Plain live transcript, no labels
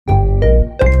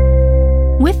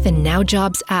With the Now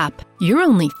Jobs app, you're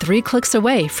only 3 clicks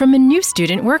away from a new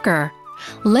student worker.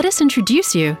 Let us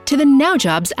introduce you to the Now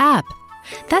Jobs app.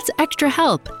 That's extra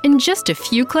help in just a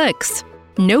few clicks.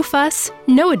 No fuss,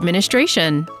 no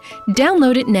administration.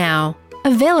 Download it now.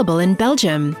 Available in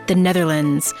Belgium, the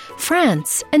Netherlands,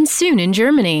 France, and soon in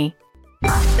Germany.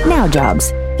 Now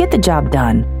Jobs. Get the job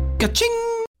done. Ka-ching!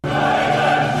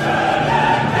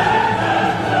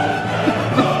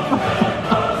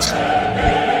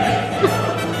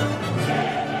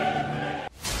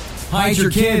 Hide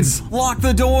your kids. Lock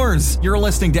the doors. You're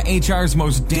listening to HR's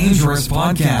most dangerous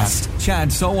podcast. Chad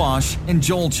Sowash and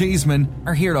Joel Cheeseman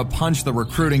are here to punch the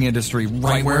recruiting industry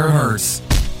right where it hurts.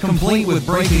 Complete with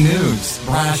breaking news,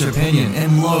 brash opinion,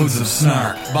 and loads of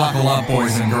snark. Buckle up,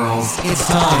 boys and girls. It's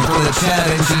time for the Chad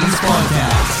and Cheese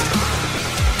Podcast.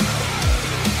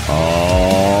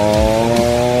 Oh,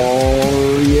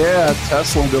 yeah.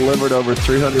 Tesla delivered over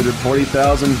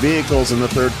 340,000 vehicles in the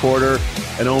third quarter,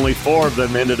 and only 4 of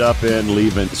them ended up in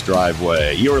Levent's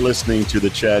driveway. You are listening to the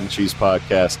Chad and Cheese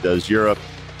Podcast Does Europe.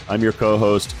 I'm your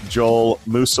co-host, Joel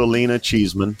Mussolina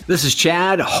Cheeseman. This is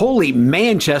Chad, holy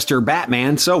Manchester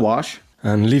Batman, Sowash.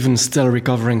 And Leven still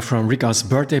recovering from Rika's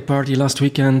birthday party last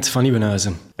weekend, Van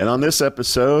Nieuwenhuizen. And on this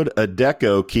episode,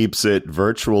 Adecco keeps it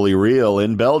virtually real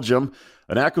in Belgium,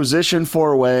 an acquisition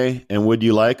 4-way, and would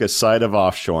you like a side of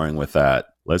offshoring with that?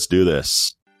 Let's do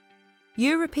this.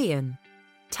 European,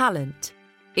 talent,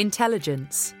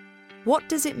 intelligence. What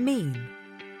does it mean?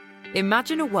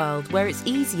 Imagine a world where it's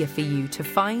easier for you to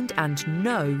find and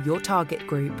know your target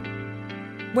group.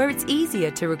 Where it's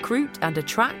easier to recruit and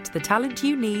attract the talent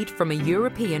you need from a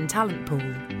European talent pool.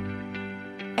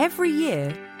 Every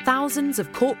year, thousands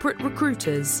of corporate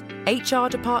recruiters, HR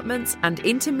departments, and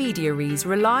intermediaries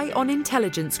rely on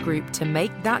Intelligence Group to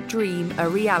make that dream a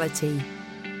reality.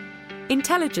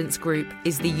 Intelligence Group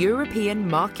is the European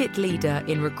market leader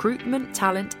in recruitment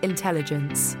talent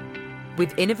intelligence.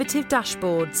 With innovative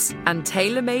dashboards and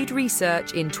tailor-made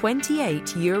research in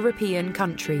 28 European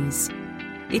countries.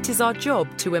 It is our job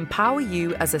to empower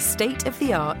you as a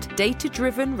state-of-the-art,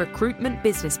 data-driven recruitment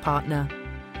business partner.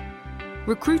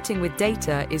 Recruiting with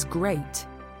data is great.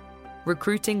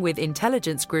 Recruiting with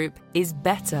Intelligence Group is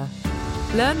better.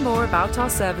 Learn more about our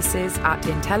services at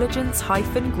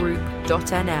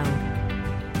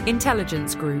intelligence-group.nl.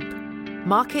 Intelligence Group,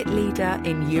 market leader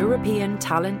in European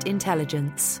talent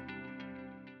intelligence.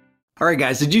 All right,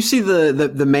 guys, did you see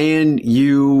the Man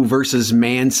U versus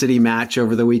Man City match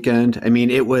over the weekend? I mean,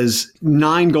 it was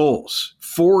 9 goals,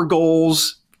 4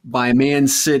 goals by Man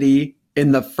City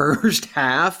in the first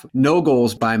half. No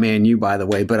goals by Man U, by the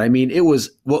way. But I mean, it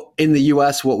was in the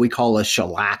U.S. what we call a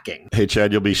shellacking. Hey,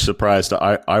 Chad, you'll be surprised.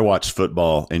 I watched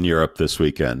football in Europe this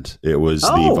weekend. It was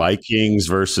the Vikings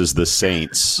versus the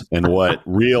Saints, and what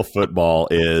real football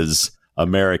is.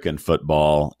 American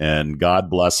football, and God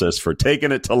bless us for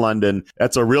taking it to London.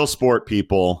 That's a real sport,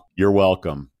 people. You're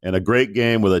welcome. And a great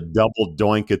game with a double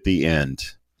doink at the end.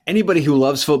 Anybody who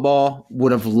loves football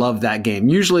would have loved that game.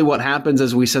 Usually what happens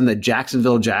is we send the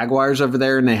Jacksonville Jaguars over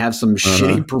there and they have some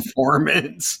shitty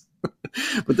performance.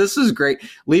 But this is great.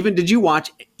 Leven, did you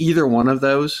watch either one of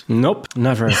those? Nope,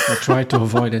 never. I tried to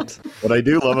avoid it. What I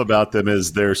do love about them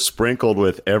is they're sprinkled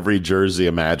with every jersey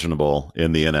imaginable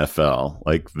in the NFL.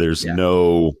 Like there's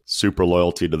no super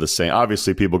loyalty to the same.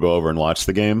 Obviously, people go over and watch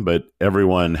the game, but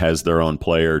everyone has their own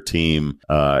player team,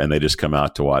 and they just come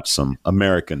out to watch some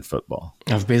American football.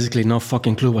 I've basically no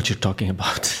fucking clue what you're talking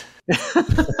about.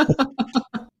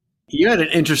 You had an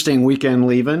interesting weekend,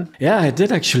 Leven. Yeah, I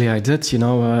did actually. I did. You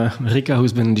know, Rika,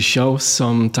 who's been in the show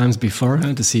some times before,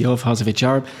 the CEO of House of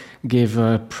HR, gave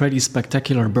a pretty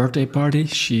spectacular birthday party.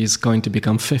 She's going to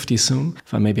become 50 soon.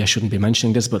 Maybe I shouldn't be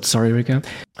mentioning this, but sorry, Rika.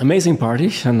 Amazing party,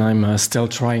 and I'm still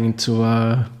trying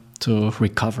to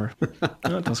recover.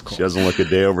 That's cool. She doesn't look a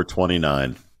day over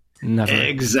 29. Never.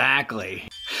 Exactly.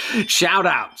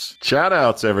 Shout-outs.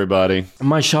 Shout-outs, everybody.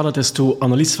 My shout-out is to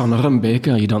Annelies van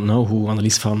Rumbeke. You don't know who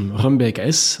Annelies van Rumbeke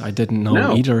is. I didn't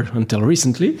know either until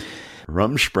recently.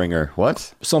 Rumspringer,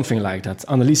 what? Something like that.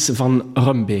 Annelies van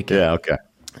Rumbeke. Yeah, okay.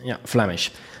 Yeah, Flemish.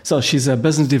 So she's a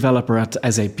business developer at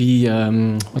SAP,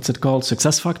 what's it called?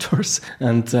 SuccessFactors.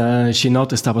 And she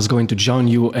noticed I was going to join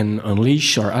you in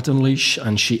Unleash or at Unleash.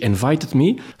 And she invited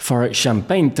me for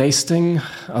champagne tasting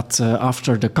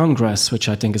after the Congress, which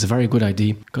I think is a very good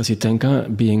idea. Because you think,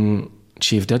 being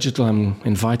Chief Digital, I'm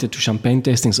invited to champagne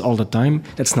tastings all the time.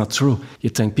 That's not true.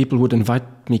 You think people would invite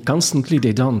me constantly.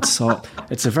 They don't. So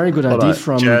it's a very good idea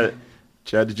from...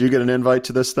 Chad, did you get an invite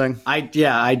to this thing? I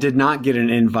did not get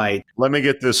an invite. Let me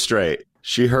get this straight.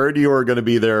 She heard you were going to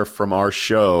be there from our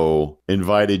show,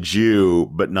 invited you,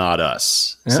 but not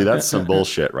us. See, that's some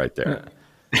bullshit right there.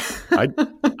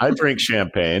 I drink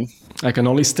champagne. I can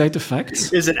only state the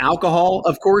facts. Is it alcohol?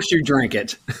 Of course you drink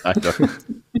it. I don't.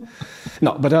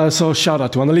 No, but so shout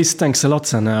out to Annelies. Thanks a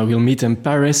lot. And we'll meet in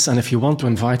Paris. And if you want to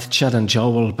invite Chad and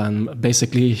Joel, then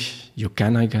basically you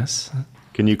can, I guess.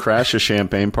 Can you crash a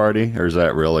champagne party, or is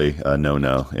that really a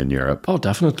no-no in Europe? Oh,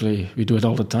 definitely. We do it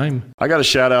all the time. I got a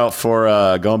shout out for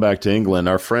going back to England.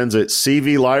 Our friends at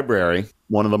CV Library,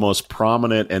 one of the most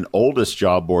prominent and oldest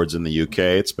job boards in the UK.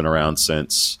 It's been around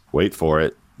since, wait for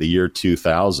it, the year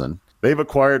 2000. They've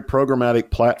acquired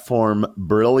programmatic platform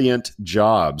Brilliant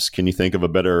Jobs. Can you think of a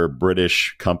better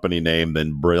British company name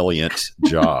than Brilliant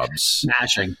Jobs?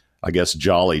 Smashing. I guess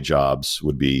Jolly Jobs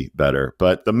would be better.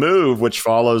 But the move, which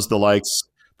follows the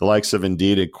likes of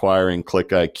Indeed acquiring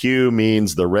ClickIQ,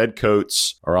 means the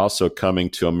Redcoats are also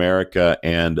coming to America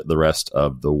and the rest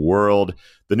of the world.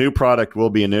 The new product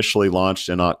will be initially launched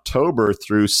in October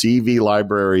through CV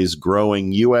Library's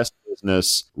growing U.S.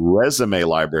 business resume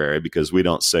library, because we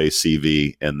don't say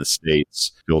CV in the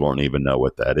States. People don't even know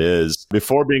what that is.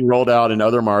 Before being rolled out in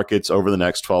other markets over the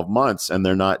next 12 months, and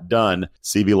they're not done.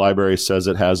 CV Library says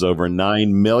it has over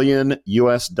 $9 million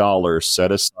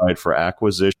set aside for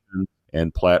acquisition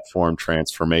and platform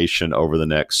transformation over the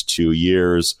next 2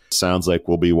 years. Sounds like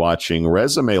we'll be watching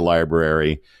Resume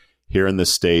Library here in the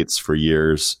States for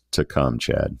years to come,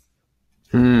 Chad.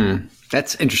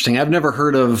 That's interesting. I've never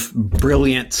heard of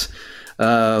Brilliant,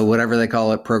 whatever they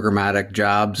call it, programmatic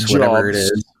jobs, whatever it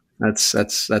is.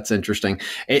 That's interesting.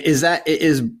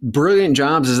 Is Brilliant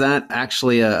Jobs, is that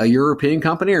actually a European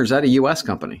company, or is that a US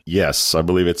company? Yes, I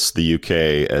believe it's the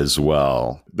UK as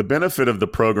well. The benefit of the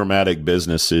programmatic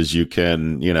business is you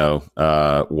can,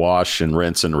 wash and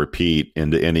rinse and repeat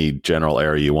into any general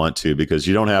area you want to, because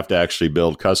you don't have to actually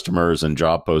build customers and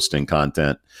job posting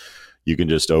content. You can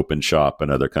just open shop in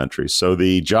other countries. So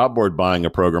the job board buying a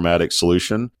programmatic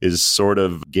solution is sort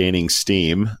of gaining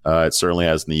steam. It certainly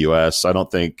has in the US. I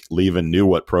don't think Lieven knew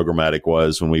what programmatic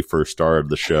was when we first started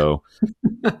the show.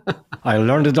 I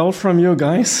learned it all from you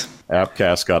guys.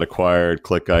 Appcast got acquired,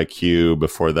 ClickIQ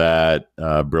before that,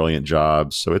 Brilliant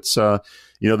Jobs. So it's,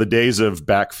 the days of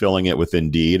backfilling it with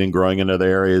Indeed and growing into other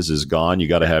areas is gone. You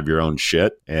got to have your own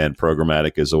shit, and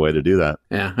programmatic is a way to do that.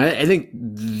 Yeah, I think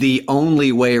the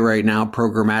only way right now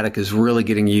programmatic is really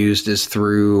getting used is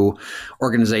through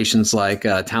organizations like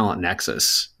Talent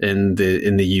Nexus in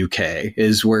the UK,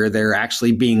 is where they're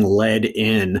actually being led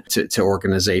in to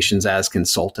organizations as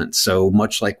consultants. So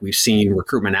much like we've seen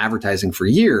recruitment advertising for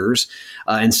years,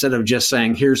 instead of just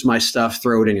saying, here's my stuff,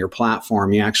 throw it in your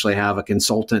platform, you actually have a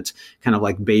consultant kind of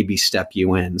like baby step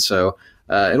you in. So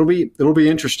it'll be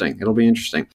interesting. It'll be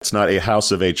interesting. It's not a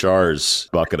House of HR's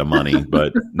bucket of money,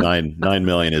 but $9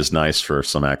 million is nice for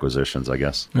some acquisitions, I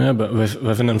guess. Yeah, but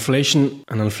with an inflation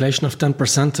of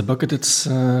 10%, the bucket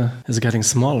is getting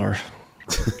smaller.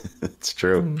 It's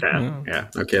true. Yeah,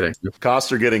 no kidding.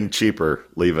 Costs are getting cheaper,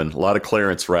 Lieven. A lot of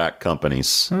clearance rack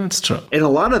companies. That's true. And a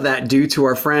lot of that due to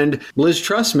our friend Liz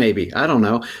Truss, maybe. I don't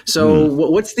know. So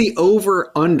what's the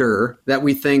over-under that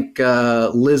we think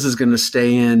Liz is going to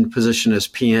stay in position as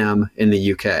PM in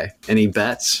the UK? Any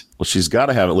bets? Well, she's got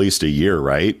to have at least a year,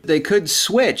 right? They could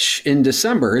switch in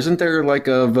December. Isn't there like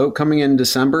a vote coming in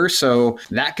December? So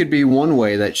that could be one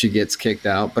way that she gets kicked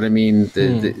out. But I mean,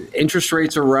 the interest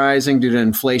rates are rising due to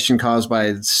inflation caused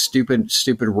by stupid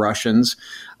Russians.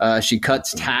 She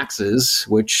cuts taxes,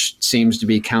 which seems to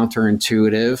be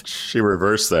counterintuitive. She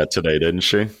reversed that today, didn't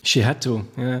she? She had to,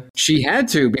 yeah. She had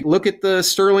to. Look at the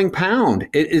sterling pound.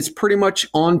 It's pretty much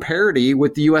on parity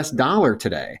with the US dollar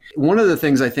today. One of the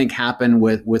things I think happened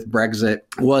with Brexit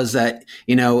was that,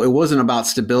 it wasn't about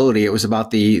stability. It was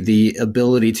about the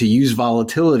ability to use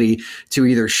volatility to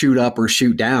either shoot up or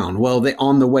shoot down. Well,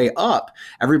 on the way up,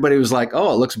 everybody was like,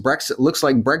 oh, looks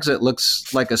like Brexit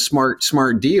looks like a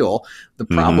smart deal. The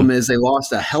problem is they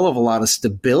lost a hell of a lot of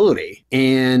stability,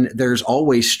 and there's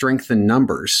always strength in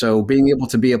numbers. So being able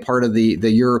to be a part of the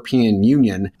European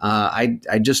Union, I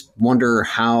just wonder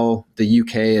how the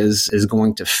UK is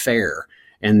going to fare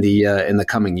in the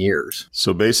coming years.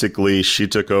 So basically, she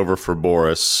took over for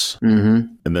Boris,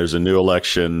 and there's a new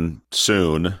election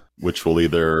soon, which will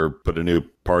either put a new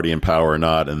party in power or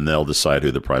not, and they'll decide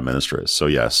who the prime minister is. So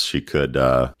yes, she could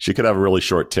have a really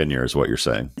short tenure, is what you're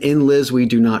saying. In Liz, we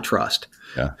do not trust.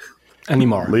 Yeah.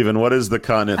 Anymore. Lieven, what does the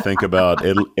continent think about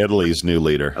Italy's new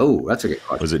leader? Oh, that's a good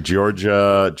question. Was it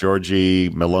Giorgia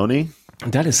Meloni?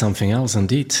 That is something else,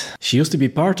 indeed. She used to be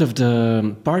part of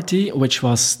the party, which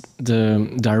was the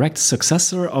direct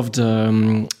successor of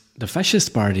the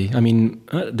fascist party. I mean,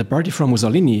 the party from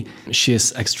Mussolini. She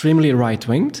is extremely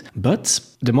right-winged, but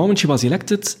the moment she was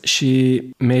elected,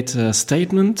 she made a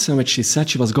statement in which she said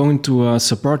she was going to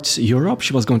support Europe.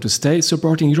 She was going to stay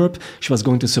supporting Europe. She was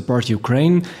going to support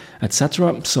Ukraine,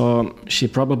 etc. So she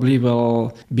probably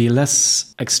will be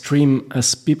less extreme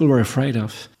as people were afraid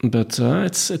of. But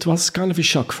it was kind of a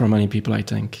shock for many people, I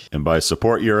think. And by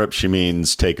support Europe, she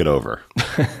means take it over.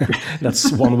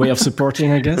 That's one way of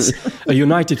supporting, I guess. A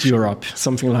united Europe,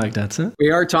 something like that. Huh?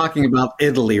 We are talking about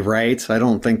Italy, right? I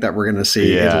don't think that we're going to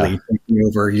see Italy taking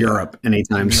over Europe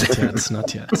anytime soon.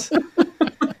 Not yet.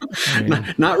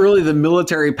 Not really the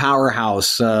military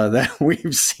powerhouse that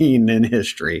we've seen in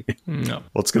history. No.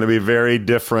 Well, it's going to be very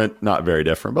different, not very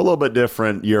different, but a little bit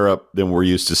different Europe than we're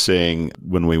used to seeing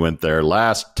when we went there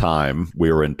last time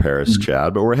we were in Paris,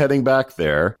 Chad. But we're heading back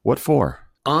there. What for?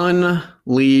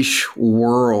 Unleash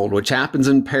World, which happens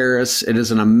in Paris. It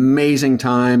is an amazing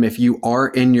time. If you are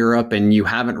in Europe and you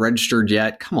haven't registered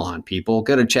yet, come on, people.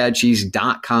 Go to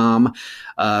chadcheese.com.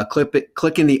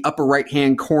 Click in the upper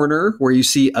right-hand corner where you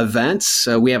see events.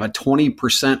 We have a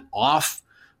 20% off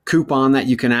coupon that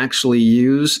you can actually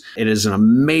use. It is an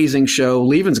amazing show.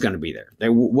 Lieven's going to be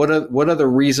there. What other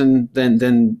reason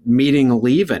than meeting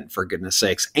Lieven, for goodness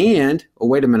sakes? And,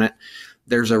 wait a minute,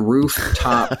 there's a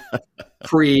rooftop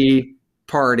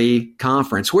pre-party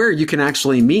conference where you can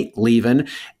actually meet Lieven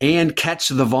and catch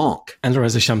the Vonk. And there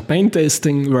is a champagne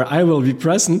tasting where I will be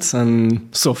present,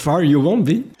 and so far you won't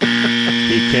be.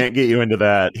 He can't get you into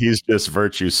that. He's just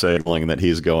virtue signaling that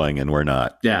he's going and we're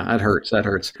not. Yeah, that hurts.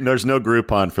 There's no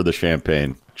Groupon for the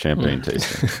champagne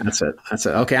tasting. That's it.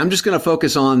 Okay, I'm just going to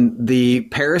focus on the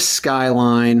Paris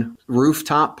skyline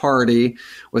rooftop party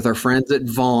with our friends at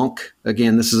Vonk.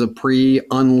 Again, this is a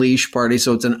pre-Unleash party,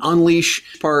 so it's an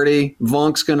Unleash party.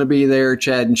 Vonk's going to be there,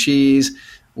 Chad and Cheese,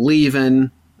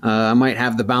 Lieven. I might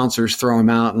have the bouncers throw him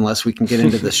out unless we can get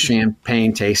into this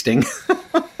champagne tasting.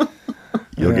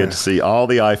 You'll get to see all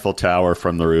the Eiffel Tower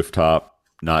from the rooftop,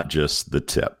 not just the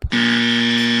tip.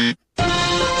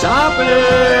 Stop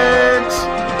it!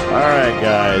 All right,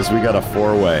 guys, we got a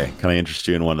four-way. Can I interest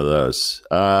you in one of those?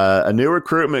 A new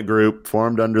recruitment group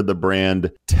formed under the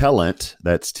brand Tellent,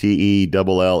 that's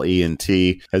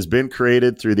Tellent, has been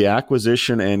created through the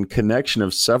acquisition and connection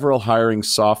of several hiring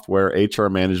software, HR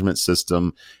management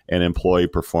system, and employee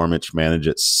performance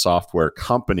management software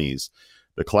companies.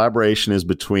 The collaboration is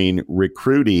between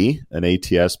Recruity, an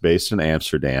ATS based in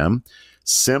Amsterdam,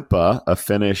 Simpa, a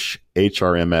Finnish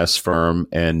HRMS firm,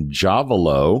 and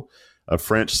Javelo, a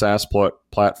French SaaS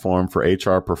platform for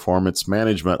HR performance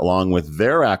management, along with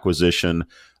their acquisition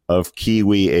of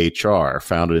Kiwi HR,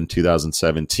 founded in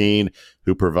 2017,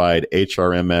 who provide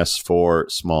HRMS for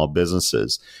small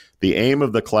businesses. The aim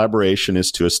of the collaboration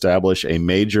is to establish a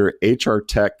major HR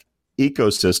tech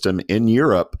ecosystem in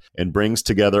Europe and brings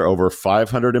together over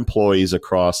 500 employees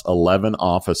across 11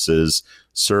 offices,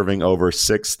 serving over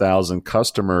 6,000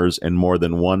 customers in more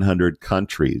than 100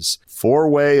 countries.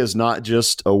 Four-way is not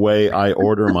just a way I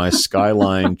order my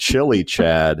Skyline chili,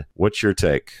 Chad. What's your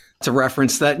take? It's a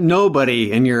reference that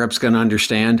nobody in Europe's going to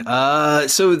understand.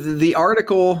 So the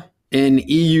article in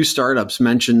EU Startups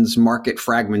mentions market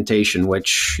fragmentation,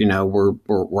 which,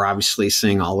 we're obviously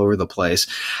seeing all over the place.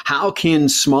 How can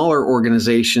smaller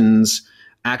organizations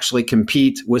actually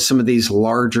compete with some of these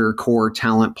larger core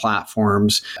talent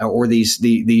platforms or these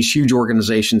huge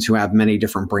organizations who have many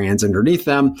different brands underneath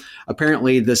them?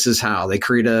 Apparently, this is how they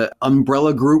create an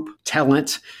umbrella group,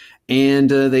 Tellent, and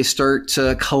they start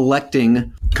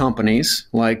collecting companies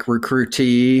like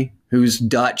Recruity, who's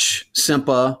Dutch,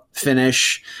 Simpa,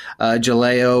 Finnish,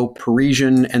 Jaleo,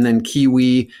 Parisian, and then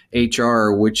Kiwi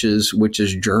HR, which is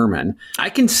German. I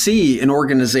can see an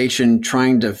organization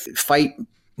trying to fight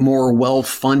more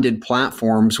well-funded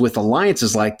platforms with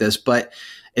alliances like this, but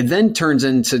it then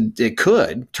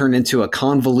could turn into a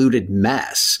convoluted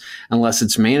mess unless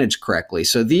it's managed correctly.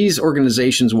 So these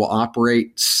organizations will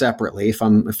operate separately, if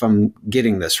I'm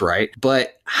getting this right.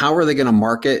 But how are they going to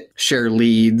market, share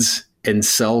leads, and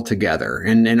sell together?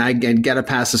 And I got to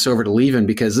pass this over to Lieven,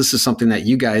 because this is something that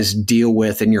you guys deal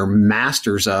with and you're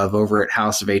masters of over at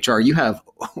House of HR. You have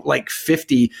like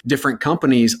 50 different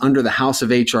companies under the House of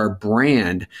HR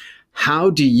brand. How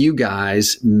do you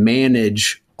guys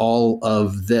manage all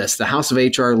of this? The House of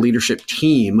HR leadership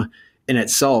team in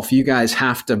itself, you guys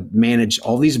have to manage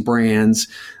all these brands,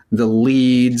 the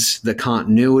leads, the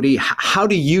continuity. How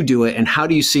do you do it? And how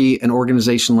do you see an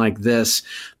organization like this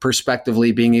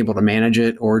prospectively being able to manage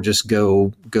it, or just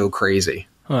go crazy?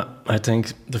 Well, I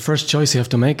think the first choice you have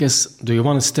to make is, do you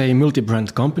want to stay a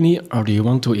multi-brand company, or do you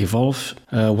want to evolve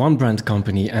one brand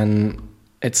company? And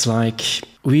it's like,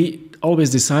 we always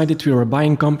decided we were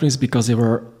buying companies because they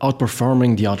were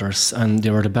outperforming the others and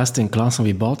they were the best in class and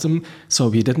we bought them. So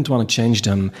we didn't want to change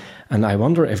them. And I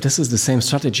wonder if this is the same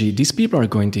strategy these people are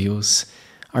going to use.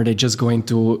 Are they just going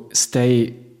to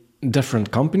stay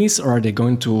different companies, or are they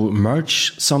going to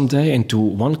merge someday into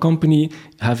one company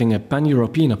having a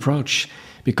pan-European approach?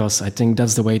 Because I think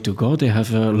that's the way to go. They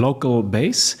have a local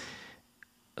base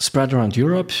spread around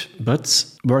Europe, but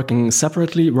working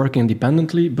separately, working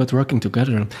independently, but working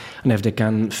together. And if they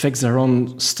can fix their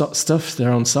own stuff,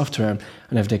 their own software,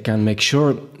 and if they can make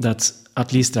sure that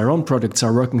at least their own products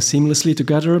are working seamlessly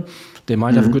together, they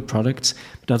might have good products.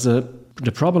 That's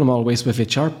the problem always with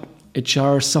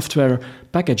HR software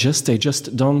packages. They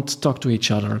just don't talk to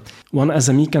each other. One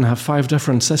SME can have 5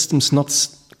 different systems not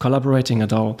collaborating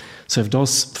at all. So if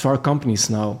those 4 companies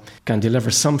now can deliver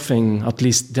something, at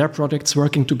least their products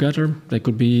working together, they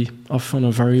could be off on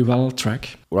a very well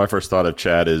track. What I first thought of,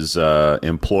 Chad, is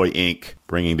Employ Inc.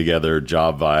 bringing together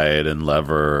JobVite and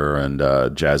Lever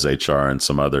and Jazz HR and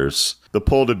some others. The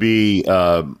pull to be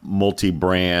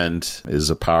multi-brand is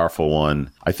a powerful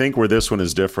one. I think where this one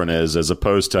is different is, as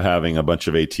opposed to having a bunch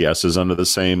of ATSs under the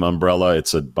same umbrella,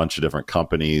 it's a bunch of different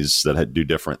companies that do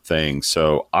different things.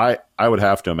 So I would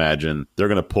have to imagine they're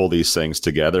going to pull these things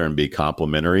together and be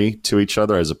complementary to each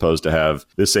other, as opposed to have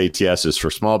this ATS is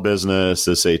for small business,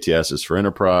 this ATS is for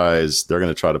enterprise. They're going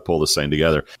to try to pull this thing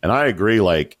together. And I agree,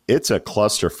 like, it's a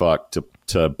clusterfuck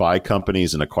to buy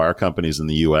companies and acquire companies in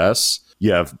the US.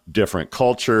 You have different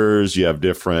cultures, you have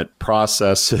different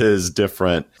processes,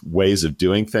 different ways of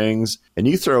doing things. And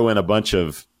you throw in a bunch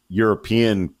of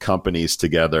European companies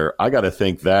together, I got to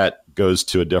think that goes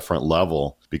to a different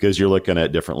level, because you're looking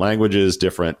at different languages,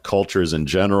 different cultures in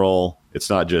general. It's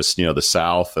not just, the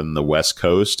South and the West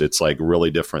Coast. It's like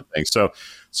really different things.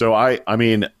 So I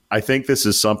mean, I think this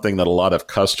is something that a lot of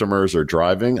customers are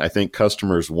driving. I think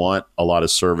customers want a lot of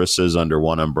services under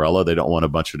one umbrella. They don't want a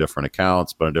bunch of different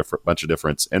accounts, but a bunch of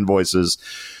different invoices.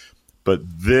 But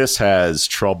this has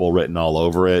trouble written all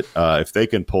over it. If they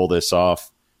can pull this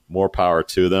off, more power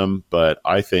to them. But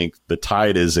I think the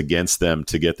tide is against them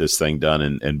to get this thing done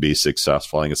and be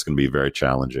successful. I think it's going to be very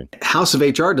challenging. House of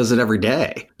HR does it every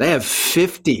day. They have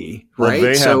 50, right?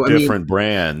 Well, they have different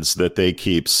brands that they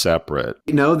keep separate.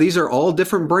 These are all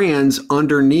different brands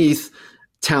underneath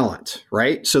Talent,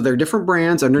 right? So they're different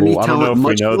brands underneath Talent. I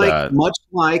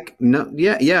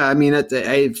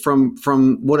mean,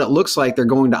 from what it looks like, they're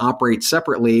going to operate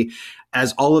separately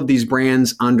as all of these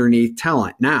brands underneath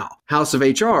Talent. Now, House of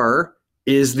HR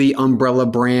is the umbrella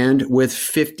brand with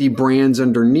 50 brands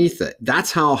underneath it.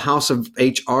 That's how House of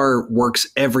HR works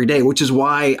every day, which is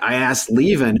why I asked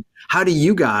Lieven, how do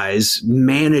you guys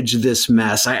manage this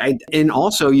mess? And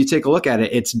also, you take a look at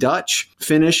it, it's Dutch,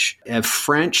 Finnish,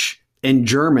 French, and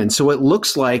German. So it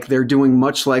looks like they're doing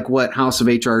much like what House of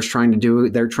HR is trying to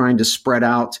do. They're trying to spread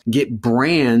out, get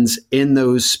brands in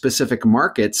those specific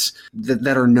markets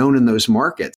that are known in those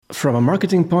markets. From a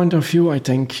marketing point of view, I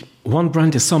think one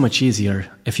brand is so much easier.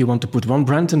 If you want to put one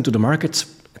brand into the market,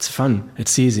 it's fun,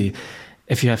 it's easy.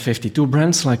 If you have 52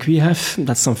 brands like we have,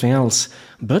 that's something else.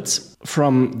 But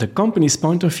from the company's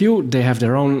point of view, they have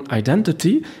their own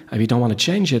identity and we don't want to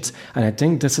change it. And I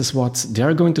think this is what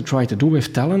they're going to try to do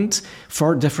with Talent.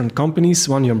 4 different companies,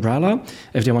 one umbrella.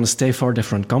 If they want to stay 4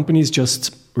 different companies,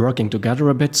 just working together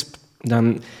a bit,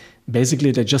 then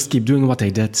basically they just keep doing what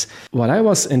they did. What I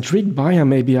was intrigued by, and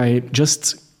maybe I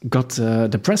just got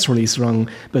the press release wrong,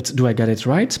 but do I get it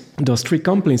right? Those 3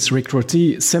 companies,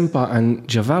 Recruitee, Simpa, and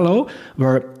Javello,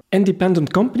 were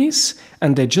independent companies,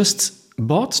 and they just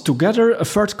bought together a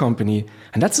 3rd company.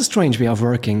 And that's a strange way of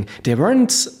working. They weren't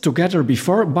together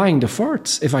before buying the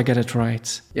 4th, if I get it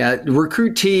right. Yeah,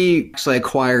 Recruitee actually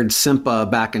acquired Simpa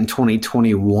back in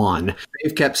 2021.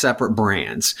 They've kept separate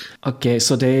brands. Okay,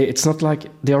 so it's not like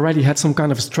they already had some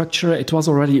kind of structure. It was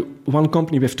already one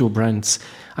company with 2 brands.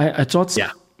 I thought... Yeah.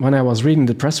 When I was reading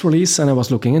the press release and I was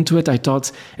looking into it, I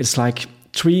thought it's like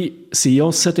 3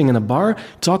 CEOs sitting in a bar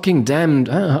talking, damn,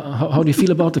 how do you feel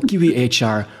about the Kiwi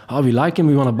HR? Oh, we like him,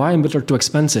 we want to buy him, but they're too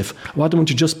expensive. Why don't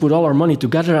you just put all our money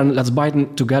together and let's buy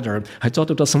them together? I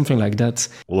thought it was something like that.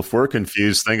 Well, if we're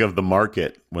confused, think of the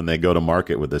market when they go to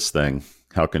market with this thing.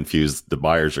 How confused the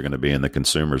buyers are going to be and the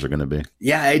consumers are going to be.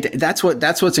 Yeah, that's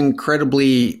what's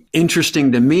incredibly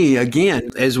interesting to me.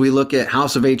 Again, as we look at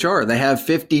House of HR, they have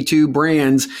 52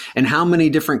 brands and how many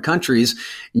different countries.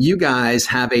 You guys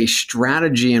have a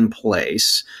strategy in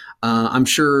place I'm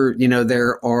sure,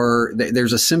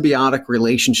 there's a symbiotic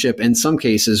relationship in some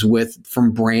cases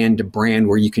from brand to brand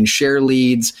where you can share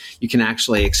leads, you can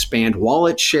actually expand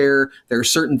wallet share. There are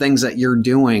certain things that you're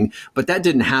doing, but that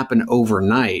didn't happen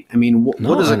overnight. I mean,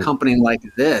 what does a company like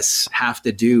this have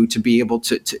to do to be able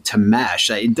to mesh?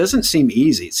 It doesn't seem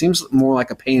easy. It seems more like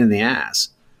a pain in the ass.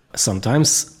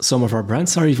 Sometimes some of our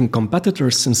brands are even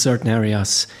competitors in certain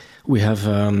areas. We have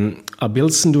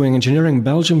Abilsen doing engineering in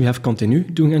Belgium. We have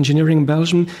Continu doing engineering in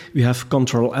Belgium. We have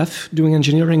Control F doing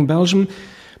engineering in Belgium.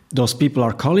 Those people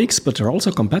are colleagues, but they're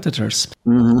also competitors.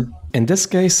 Mm-hmm. In this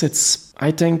case,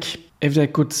 I think if they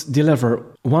could deliver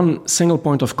one single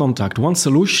point of contact, one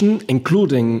solution,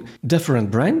 including different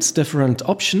brands, different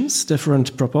options,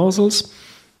 different proposals,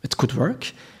 it could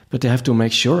work. But they have to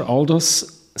make sure all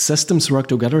those systems work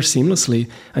together seamlessly.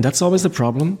 And that's always the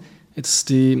problem. It's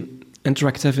the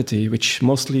interactivity, which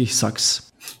mostly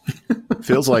sucks.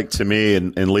 Feels like to me,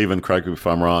 and Lieven, correct me if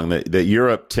I'm wrong, that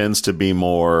Europe tends to be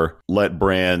more let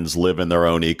brands live in their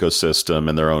own ecosystem,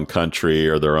 in their own country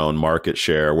or their own market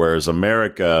share. Whereas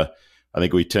America, I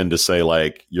think we tend to say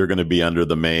like, you're going to be under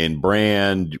the main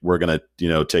brand. We're going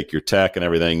to, take your tech and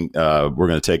everything. We're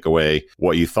going to take away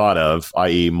what you thought of,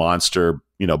 i.e. Monster,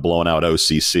 blowing out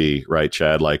OCC, right,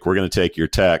 Chad? Like, we're going to take your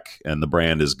tech and the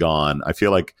brand is gone. I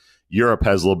feel like Europe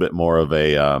has a little bit more of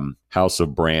a house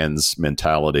of brands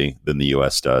mentality than the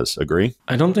US does. Agree?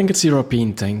 I don't think it's a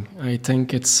European thing. I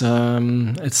think it's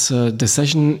a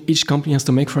decision each company has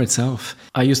to make for itself.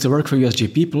 I used to work for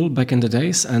USG People back in the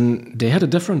days, and they had a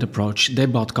different approach. They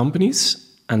bought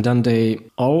companies, and then they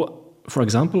all... For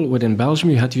example, within Belgium,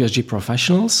 you had USG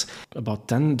Professionals, about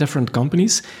 10 different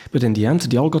companies, but in the end,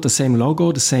 they all got the same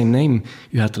logo, the same name.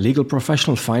 You had legal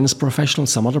professional, finance professional,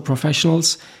 some other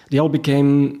professionals. They all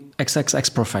became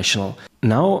XXX Professional.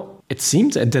 Now, it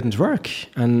seemed it didn't work.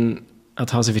 And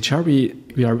at House of HR, we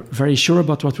are very sure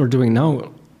about what we're doing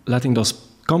now, letting those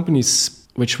companies,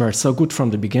 which were so good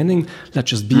from the beginning, let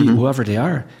just be whoever they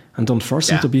are. And don't force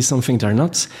them to be something they're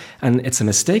not. And it's a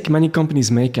mistake many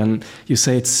companies make. And you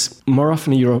say it's more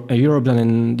often in Europe than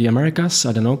in the Americas.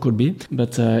 I don't know, could be.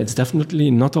 But it's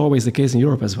definitely not always the case in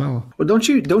Europe as well. Well, don't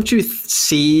you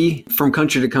see from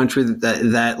country to country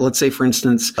that let's say, for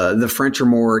instance, the French are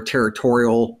more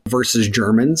territorial versus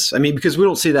Germans? I mean, because we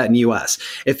don't see that in the U.S.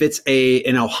 If it's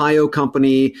an Ohio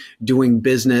company doing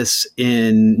business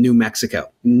in New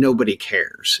Mexico, nobody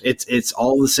cares. It's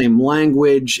all the same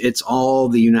language. It's all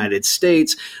the United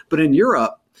States. But in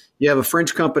Europe, you have a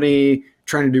French company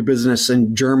trying to do business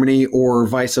in Germany or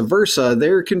vice versa.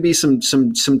 There can be some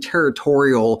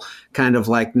territorial kind of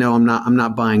like, no, I'm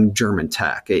not buying German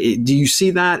tech. Do you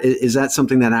see that? Is that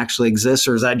something that actually exists,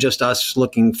 or is that just us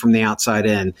looking from the outside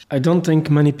in? I don't think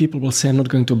many people will say, I'm not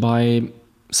going to buy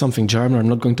something German, or I'm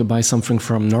not going to buy something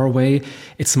from Norway.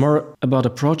 It's more about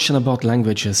approach and about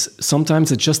languages. Sometimes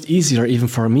it's just easier, even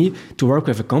for me, to work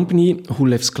with a company who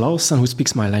lives close and who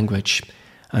speaks my language.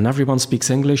 And everyone speaks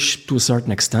English to a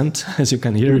certain extent, as you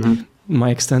can hear. Mm-hmm. My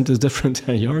extent is different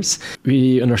than yours.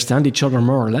 We understand each other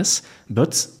more or less,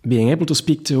 but being able to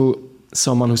speak to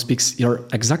someone who speaks your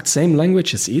exact same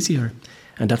language is easier.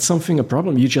 And that's a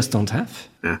problem you just don't have.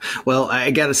 Yeah. Well, I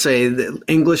got to say that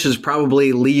English is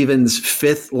probably Lieven's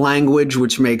fifth language,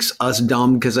 which makes us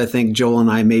dumb because I think Joel and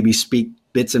I maybe speak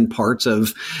bits and parts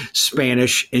of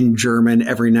Spanish and German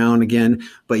every now and again.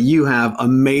 But you have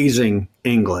amazing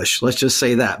English. Let's just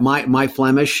say that. My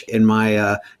Flemish and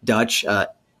my Dutch,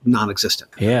 non-existent.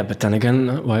 Yeah, but then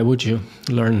again, why would you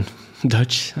learn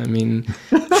Dutch? I mean,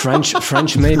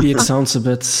 French, maybe it sounds a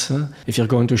bit... if you're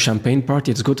going to a champagne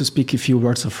party, it's good to speak a few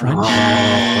words of French.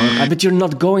 But you're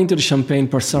not going to the champagne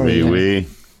party, sorry. Oui.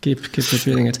 Keep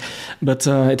repeating it. But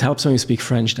it helps when you speak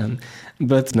French then.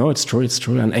 But no, it's true.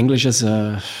 And English is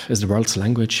the world's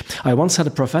language. I once had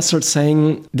a professor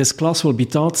saying, this class will be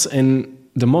taught in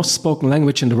the most spoken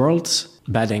language in the world,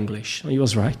 bad English. He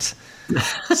was right.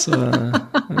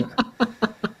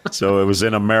 So it was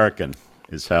in American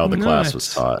is how the class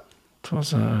was taught. It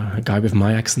was a guy with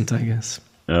my accent, I guess.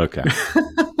 Okay.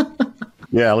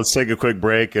 Yeah, let's take a quick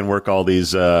break and work all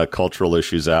these cultural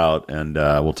issues out, and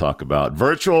we'll talk about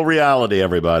virtual reality,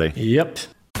 everybody. Yep.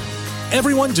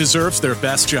 Everyone deserves their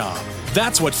best job.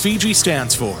 That's what Fiji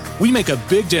stands for. We make a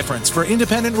big difference for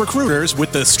independent recruiters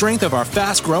with the strength of our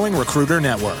fast-growing recruiter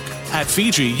network. At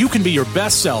Fiji, you can be your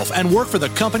best self and work for the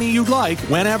company you'd like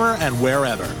whenever and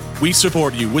wherever. We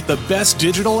support you with the best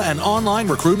digital and online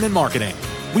recruitment marketing.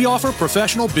 We offer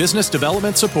professional business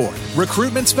development support,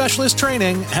 recruitment specialist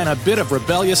training, and a bit of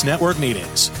rebellious network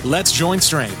meetings. Let's join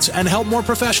strengths and help more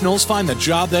professionals find the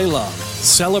job they love.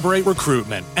 Celebrate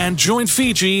recruitment and join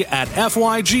Fiji at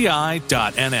fygi.nl.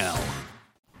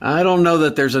 I don't know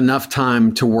that there's enough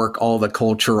time to work all the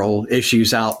cultural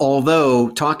issues out, although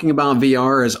talking about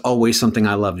VR is always something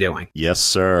I love doing. Yes,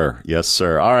 sir. Yes,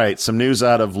 sir. All right. Some news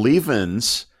out of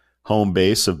Leuven's home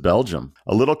base of Belgium.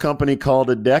 A little company called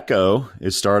Adecco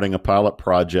is starting a pilot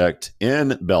project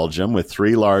in Belgium with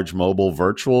 3 large mobile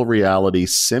virtual reality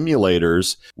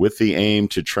simulators with the aim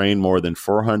to train more than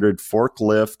 400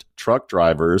 forklift truck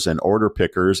drivers and order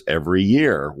pickers every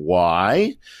year.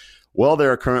 Why? Well,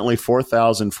 there are currently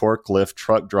 4,000 forklift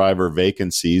truck driver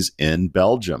vacancies in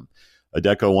Belgium.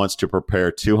 Adecco wants to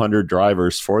prepare 200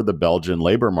 drivers for the Belgian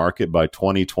labor market by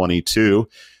 2022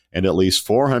 and at least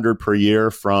 400 per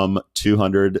year from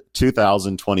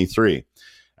 2023.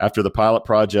 After the pilot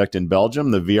project in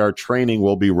Belgium, the VR training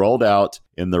will be rolled out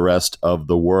in the rest of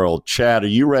the world. Chad, are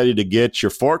you ready to get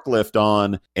your forklift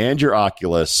on and your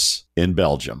Oculus in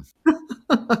Belgium?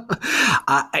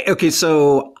 Okay,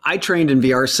 so I trained in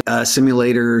VR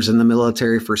simulators in the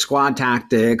military for squad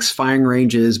tactics, firing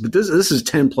ranges, but this is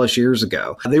 10 plus years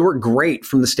ago. They were great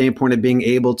from the standpoint of being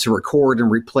able to record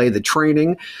and replay the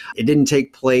training. It didn't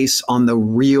take place on the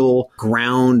real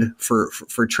ground for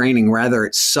training. Rather,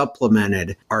 it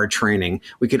supplemented our training.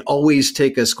 We could always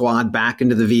take a squad back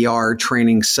into the VR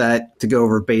training set to go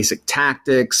over basic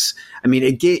tactics. I mean,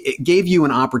 it gave you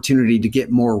an opportunity to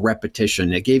get more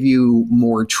repetition. It gave you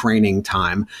more training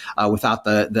time without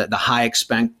the high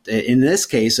expense, in this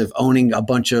case, of owning a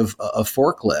bunch of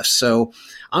forklifts. So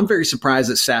I'm very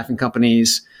surprised that staffing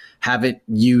companies haven't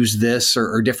used this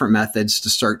or different methods to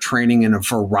start training in a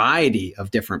variety of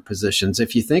different positions.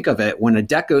 If you think of it, when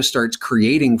Adecco starts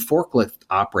creating forklift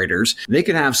operators, they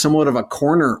could have somewhat of a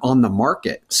corner on the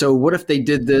market. So what if they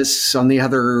did this on the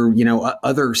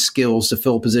other skills to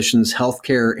fill positions,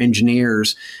 healthcare,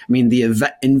 engineers? I mean, the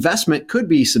investment could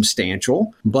be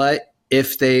substantial, but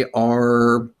if they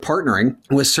are partnering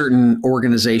with certain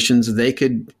organizations, they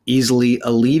could easily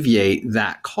alleviate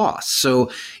that cost.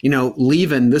 So,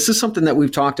 Leuven, this is something that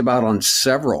we've talked about on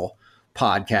several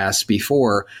podcasts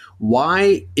before.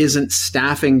 Why isn't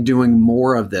staffing doing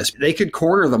more of this? They could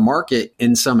corner the market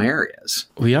in some areas.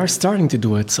 We are starting to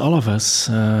do it, all of us.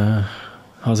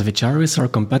 House of HR is, our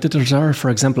competitors are. For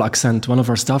example, Accent, one of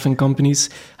our staffing companies,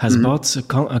 has bought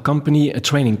a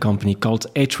training company called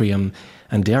Atrium.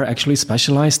 And they are actually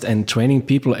specialized in training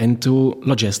people into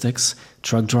logistics,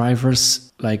 truck drivers,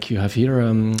 like you have here,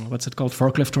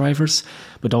 forklift drivers,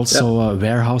 but also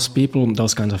warehouse people,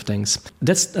 those kinds of things.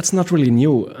 That's not really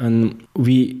new. And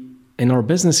in our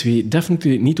business, we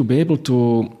definitely need to be able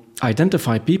to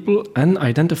identify people and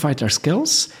identify their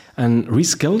skills and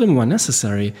reskill them when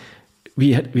necessary.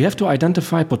 We have to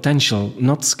identify potential,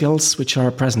 not skills which are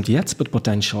present yet, but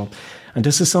potential. And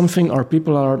this is something our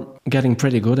people are getting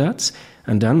pretty good at.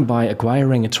 And then by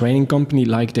acquiring a training company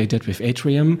like they did with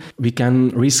Atrium, we can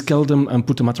reskill them and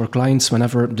put them at our clients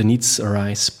whenever the needs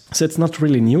arise. So it's not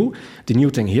really new. The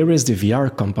new thing here is the VR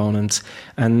component.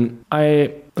 And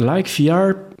I like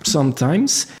VR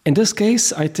sometimes. In this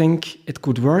case, I think it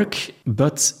could work,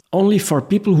 but only for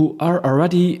people who are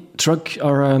already truck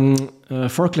or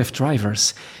forklift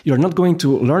drivers. You're not going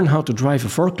to learn how to drive a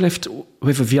forklift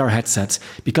with a VR headset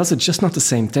because it's just not the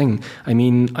same thing. I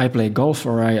mean, I play golf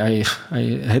or I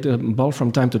hit a ball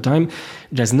from time to time.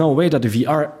 There's no way that a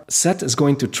VR set is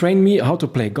going to train me how to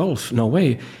play golf. No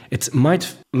way. It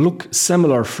might look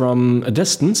similar from a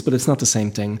distance, but it's not the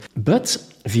same thing. But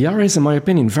VR is, in my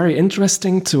opinion, very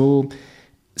interesting to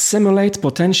simulate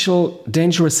potential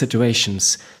dangerous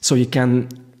situations. So you can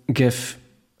give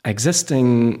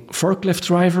existing forklift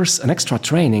drivers an extra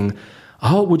training.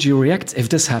 How would you react if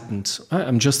this happened?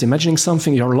 I'm just imagining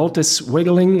something. Your load is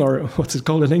wiggling, or what's it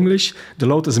called in English? The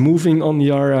load is moving on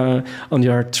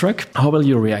your truck. How will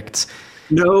you react?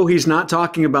 No, he's not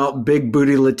talking about big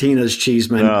booty Latinas,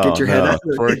 Cheeseman. Get your head out.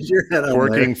 Get your head out.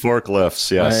 Working forklifts.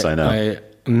 Yes, I know. I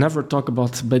never talk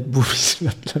about big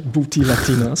booty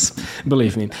Latinas,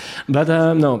 believe me. But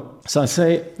no. So I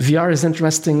say VR is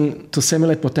interesting to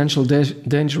simulate potential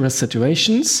dangerous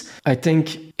situations. I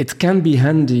think it can be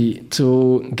handy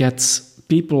to get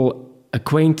people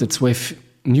acquainted with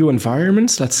new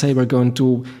environments. Let's say we're going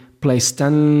to place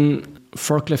 10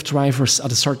 forklift drivers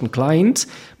at a certain client,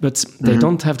 but they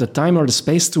don't have the time or the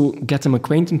space to get them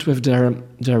acquainted with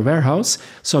their warehouse.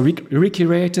 So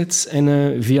recreate it in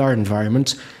a VR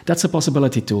environment. That's a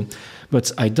possibility too. But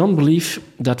I don't believe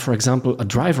that, for example, a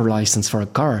driver license for a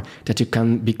car, that you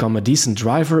can become a decent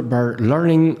driver by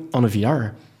learning on a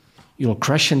VR. You'll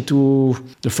crash into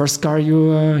the first car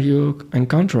you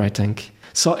encounter, I think.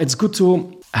 So it's good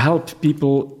to help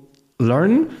people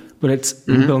learn, but it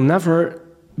will never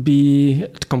be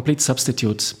complete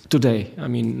substitutes today. I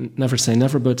mean, never say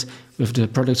never, but with the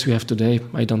products we have today,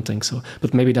 I don't think so.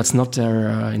 But maybe that's not their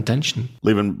intention.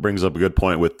 Levin brings up a good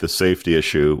point with the safety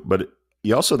issue, but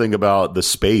you also think about the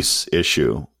space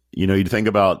issue. You know, you think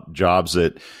about jobs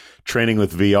that training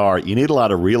with VR, you need a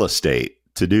lot of real estate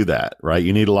to do that, right?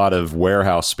 You need a lot of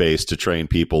warehouse space to train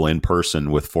people in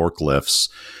person with forklifts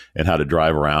and how to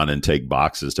drive around and take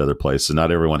boxes to other places.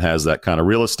 Not everyone has that kind of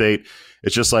real estate.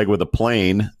 It's just like with a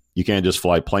plane. You can't just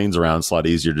fly planes around. It's a lot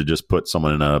easier to just put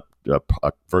someone in a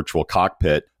virtual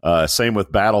cockpit. Same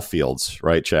with battlefields,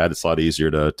 right, Chad? It's a lot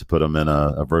easier to put them in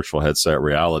a virtual headset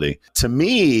reality. To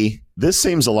me, this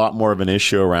seems a lot more of an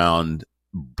issue around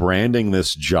branding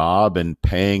this job and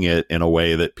paying it in a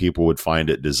way that people would find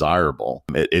it desirable.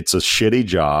 It's a shitty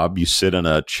job. You sit in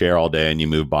a chair all day and you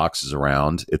move boxes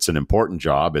around. It's an important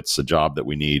job. It's a job that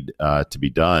we need to be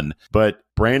done. But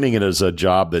branding it as a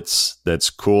job that's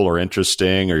cool or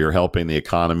interesting, or you're helping the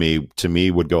economy, to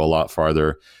me would go a lot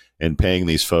farther. And paying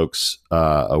these folks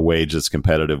a wage that's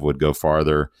competitive would go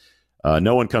farther.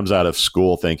 No one comes out of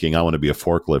school thinking, I want to be a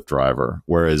forklift driver.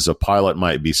 Whereas a pilot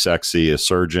might be sexy, a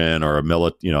surgeon or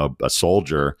a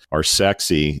soldier are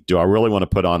sexy. Do I really want to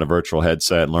put on a virtual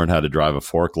headset and learn how to drive a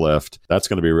forklift? That's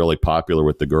going to be really popular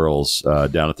with the girls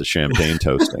down at the champagne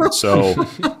toasting. So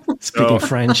speaking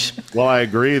French. Well, I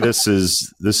agree. This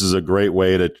is a great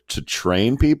way to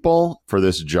train people for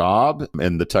this job,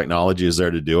 and the technology is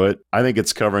there to do it. I think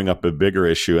it's covering up a bigger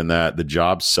issue in that the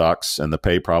job sucks and the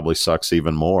pay probably sucks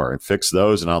even more. And fix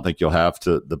those, and I don't think you'll have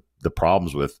the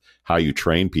problems with how you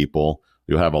train people.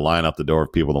 You'll have a line out the door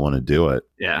of people that want to do it.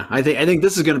 Yeah, I think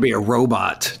this is going to be a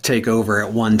robot takeover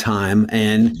at one time,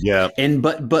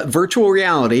 but virtual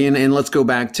reality, and let's go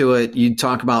back to it. You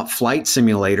talk about flight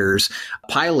simulators.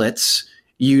 Pilots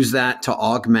use that to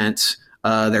augment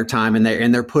their time, and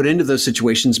they're put into those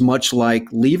situations, much like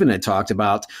Levin had talked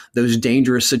about, those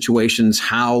dangerous situations.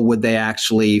 How would they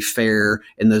actually fare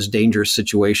in those dangerous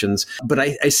situations? But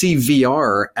I see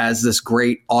VR as this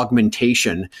great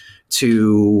augmentation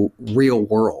to real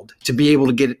world, to be able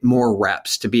to get more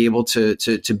reps, to be able to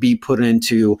be put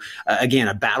into, again,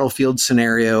 a battlefield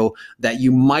scenario that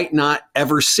you might not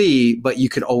ever see, but you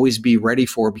could always be ready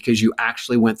for because you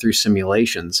actually went through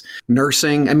simulations.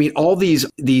 Nursing, I mean, all these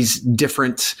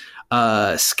different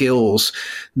skills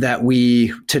that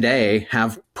we today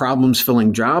have problems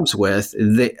filling jobs with,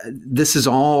 this is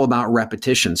all about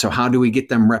repetition. So how do we get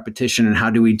them repetition, and how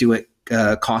do we do it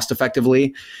cost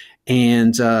effectively?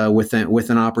 And with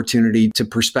an opportunity to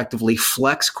prospectively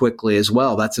flex quickly as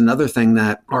well. That's another thing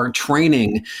that our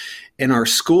training in our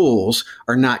schools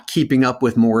are not keeping up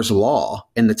with Moore's Law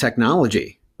in the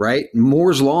technology, right?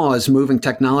 Moore's Law is moving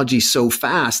technology so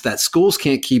fast that schools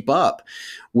can't keep up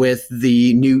with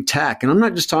the new tech. And I'm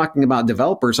not just talking about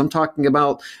developers. I'm talking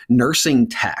about nursing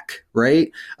tech, right?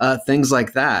 Things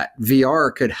like that.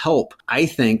 VR could help, I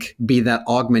think, be that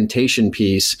augmentation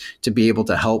piece to be able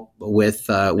to help with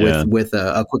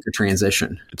a quicker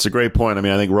transition. It's a great point. I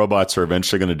mean, I think robots are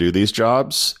eventually going to do these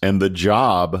jobs, and the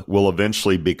job will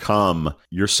eventually become,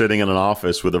 you're sitting in an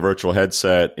office with a virtual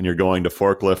headset and you're going to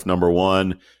forklift number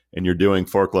 1, and you're doing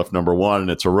forklift number 1,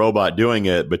 and it's a robot doing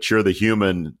it, but you're the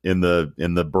human in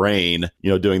the brain,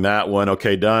 doing that one.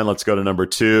 Okay, done. Let's go to number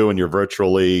 2. And you're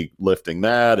virtually lifting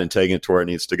that and taking it to where it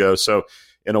needs to go. So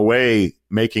in a way,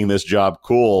 making this job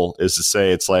cool is to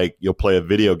say, it's like you'll play a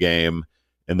video game,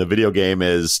 and the video game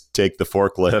is take the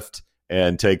forklift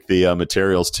and take the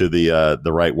materials to the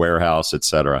right warehouse, et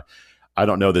cetera. I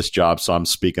don't know this job, so I'm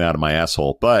speaking out of my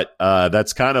asshole, but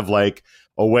that's kind of like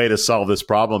a way to solve this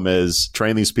problem is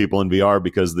train these people in VR,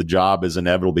 because the job is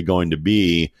inevitably going to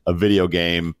be a video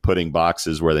game putting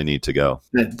boxes where they need to go.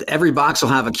 Every box will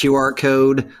have a QR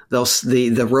code.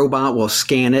 The robot will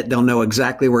scan it. They'll know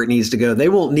exactly where it needs to go. They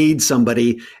won't need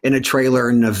somebody in a trailer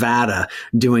in Nevada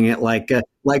doing it like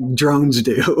drones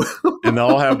do. And they'll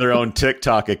all have their own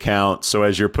TikTok account. So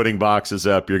as you're putting boxes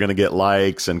up, you're going to get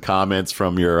likes and comments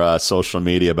from your social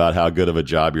media about how good of a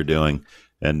job you're doing.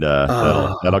 And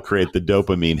that'll create the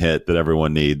dopamine hit that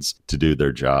everyone needs to do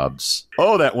their jobs.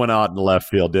 Oh, that went out in the left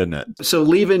field, didn't it? So,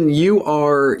 Levin, you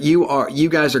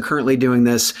guys are currently doing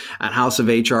this at House of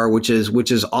HR, which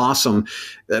is awesome.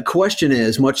 The question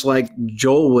is, much like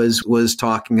Joel was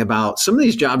talking about, some of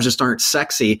these jobs just aren't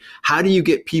sexy. How do you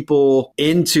get people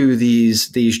into these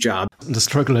jobs? The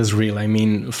struggle is real. I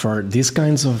mean, for these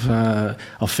kinds of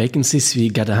vacancies, we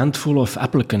get a handful of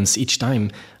applicants each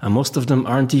time, and most of them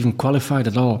aren't even qualified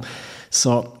at all.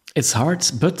 So it's hard,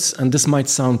 but, and this might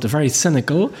sound very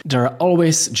cynical, there are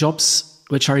always jobs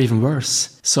which are even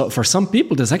worse. So for some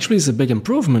people, this actually is a big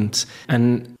improvement.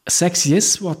 And sexy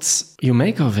is what you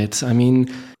make of it. I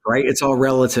mean, right? It's all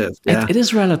relative. Yeah. It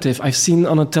is relative. I've seen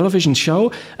on a television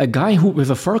show a guy who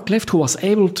with a forklift who was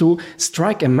able to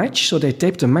strike a match. So they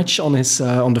taped a match on his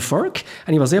on the fork,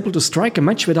 and he was able to strike a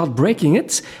match without breaking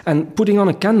it and putting on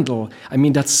a candle. I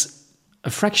mean, that's a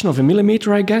fraction of a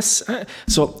millimeter, I guess.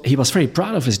 So he was very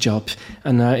proud of his job.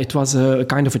 And it was a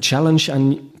kind of a challenge.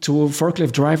 And two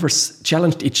forklift drivers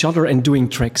challenged each other in doing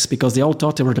tricks because they all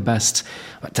thought they were the best.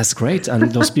 But that's great.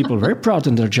 And those people were very proud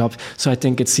in their job. So I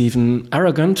think it's even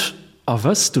arrogant of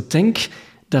us to think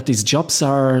that these jobs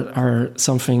are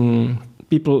something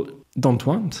people don't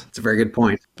want. It's a very good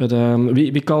point. But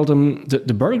we call them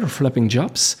the burger flipping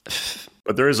jobs.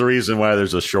 But there is a reason why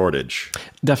there's a shortage.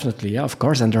 Definitely, yeah, of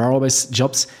course. And there are always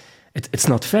jobs. It's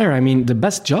not fair. I mean, the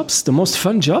best jobs, the most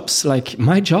fun jobs, like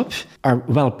my job, are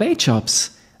well-paid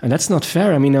jobs. And that's not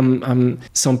fair. I mean,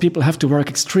 some people have to work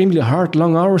extremely hard,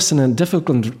 long hours in a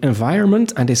difficult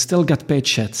environment, and they still get paid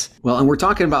shit. Well, and we're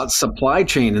talking about supply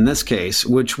chain in this case,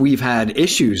 which we've had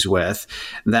issues with.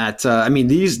 That I mean,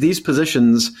 these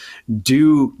positions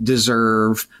do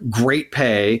deserve great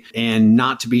pay and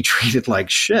not to be treated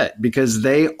like shit because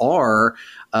they are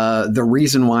the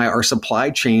reason why our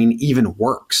supply chain even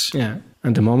works. Yeah.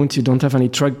 And the moment you don't have any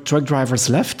truck drivers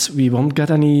left, we won't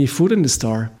get any food in the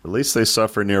store. At least they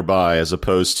suffer nearby as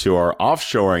opposed to our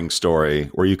offshoring story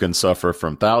where you can suffer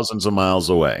from thousands of miles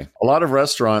away. A lot of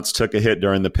restaurants took a hit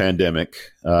during the pandemic,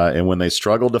 and when they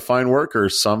struggled to find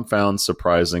workers, some found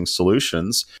surprising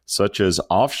solutions, such as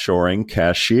offshoring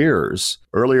cashiers.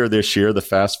 Earlier this year, the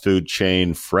fast food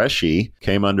chain Freshii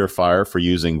came under fire for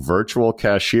using virtual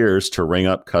cashiers to ring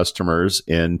up customers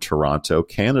in Toronto,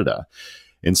 Canada.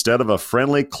 Instead of a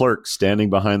friendly clerk standing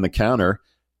behind the counter,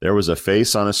 there was a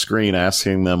face on a screen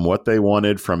asking them what they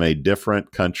wanted from a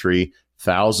different country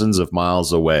thousands of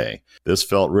miles away. This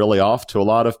felt really off to a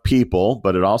lot of people,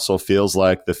 but it also feels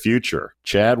like the future.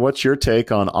 Chad, what's your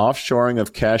take on offshoring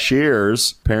of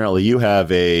cashiers? Apparently you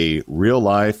have a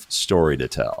real-life story to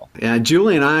tell. Yeah,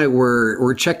 Julie and I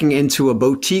were checking into a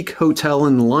boutique hotel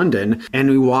in London,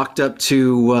 and we walked up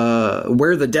to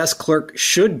where the desk clerk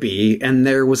should be, and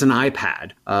there was an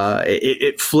iPad.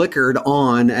 It flickered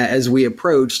on as we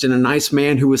approached, and a nice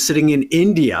man who was sitting in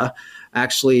India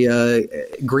actually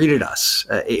greeted us.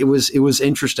 It was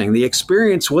interesting. The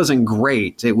experience wasn't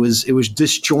great. It was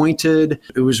disjointed.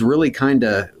 It was really kind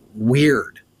of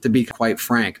weird, to be quite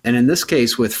frank. And in this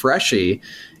case with Freshii,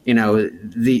 you know,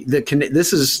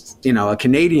 this is, you know, a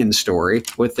Canadian story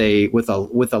with a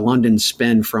London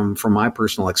spin from my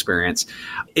personal experience.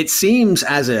 It seems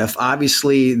as if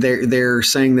obviously they're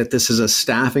saying that this is a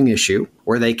staffing issue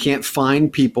where they can't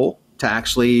find people to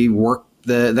actually work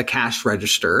the cash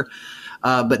register.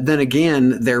 But then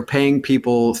again, they're paying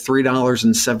people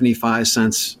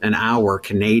 $3.75 an hour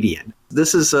Canadian.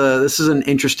 This is an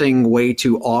interesting way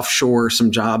to offshore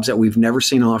some jobs that we've never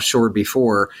seen offshored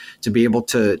before, to be able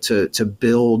to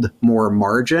build more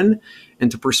margin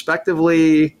and to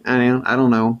prospectively, I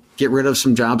don't know, get rid of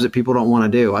some jobs that people don't want to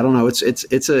do. I don't know.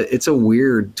 It's a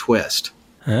weird twist.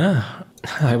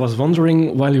 I was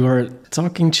wondering while you were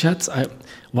talking, Chet,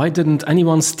 why didn't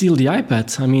anyone steal the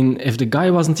iPad? I mean, if the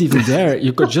guy wasn't even there,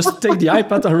 you could just take the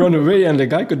iPad and run away, and the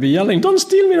guy could be yelling, don't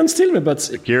steal me, but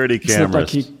security it's cameras. Not like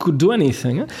he could do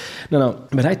anything. No,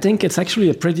 but I think it's actually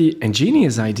a pretty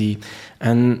ingenious idea.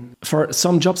 And for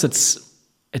some jobs,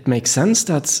 it makes sense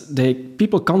that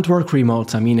people can't work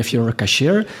remote. I mean, if you're a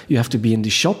cashier, you have to be in the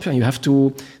shop and you have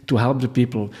to help the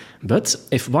people. But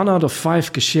if 1 out of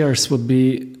 5 cashiers would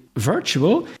be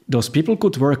virtual, those people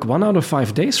could work 1 out of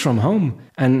 5 days from home.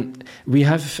 And we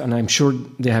have, and I'm sure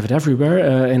they have it everywhere,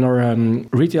 in our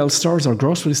retail stores or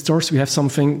grocery stores, we have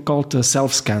something called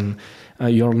self-scan.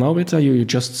 You all know it. You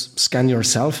just scan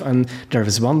yourself, and there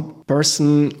is one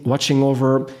person watching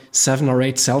over 7 or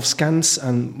 8 self-scans,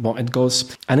 and it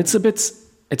goes. And it's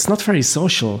not very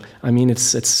social. I mean,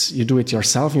 it's you do it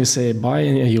yourself, and you say bye,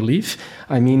 and you leave.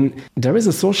 I mean, there is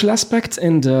a social aspect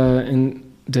in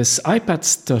this iPad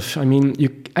stuff. I mean, you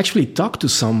actually talk to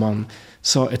someone.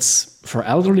 So it's for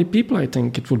elderly people, I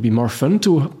think it would be more fun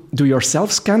to do your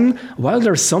self-scan while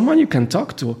there's someone you can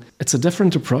talk to. It's a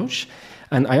different approach.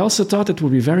 And I also thought it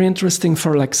would be very interesting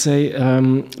for, like, say,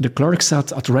 the clerks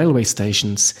at railway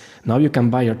stations. Now you can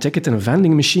buy your ticket in a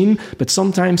vending machine, but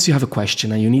sometimes you have a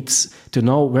question and you need to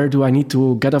know, where do I need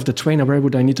to get off the train or where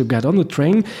would I need to get on the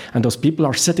train? And those people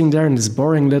are sitting there in this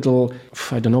boring little,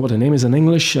 I don't know what the name is in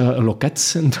English,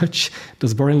 loket in Dutch.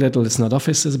 Those boring little, it's not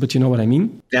offices, but you know what I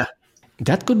mean? Yeah.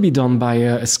 that could be done by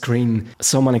a screen.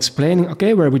 Someone explaining,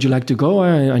 okay, where would you like to go?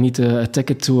 I need a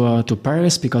ticket to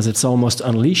Paris because it's almost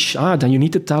Unleash. Then you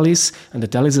need the Thalys, and the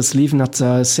Thalys is leaving at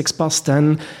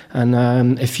 10:06.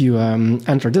 And if you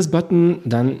enter this button,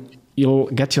 then you'll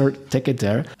get your ticket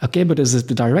there. Okay, but is it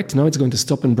direct? No, it's going to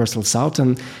stop in Brussels South.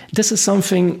 And this is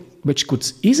something which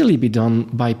could easily be done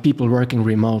by people working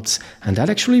remote. And that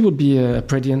actually would be a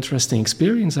pretty interesting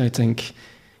experience, I think.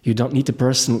 You don't need the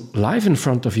person live in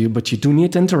front of you, but you do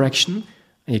need interaction.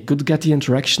 And you could get the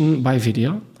interaction by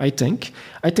video, I think.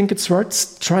 I think it's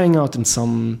worth trying out in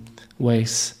some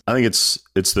ways. I think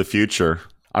it's the future.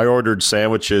 I ordered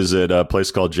sandwiches at a place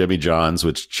called Jimmy John's,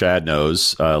 which Chad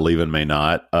knows, Levin may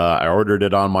not. I ordered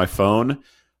it on my phone.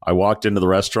 I walked into the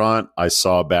restaurant. I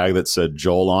saw a bag that said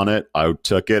Joel on it. I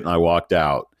took it and I walked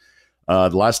out. The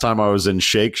last time I was in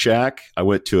Shake Shack, I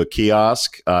went to a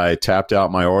kiosk. I tapped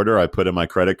out my order. I put in my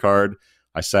credit card.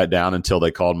 I sat down until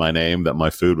they called my name that my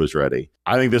food was ready.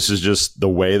 I think this is just the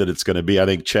way that it's going to be. I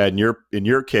think, Chad, in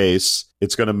your case,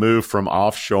 it's going to move from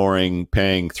offshoring,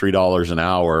 paying $3 an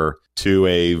hour to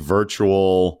a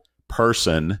virtual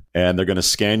person, and they're going to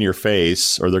scan your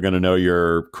face, or they're going to know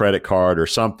your credit card or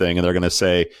something, and they're going to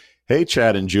say, hey,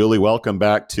 Chad and Julie, welcome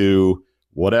back to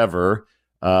whatever.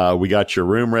 We got your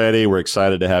room ready. We're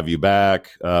excited to have you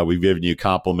back. We've given you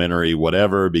complimentary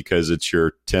whatever because it's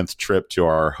your 10th trip to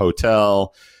our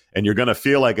hotel. And you're going to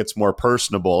feel like it's more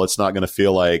personable. It's not going to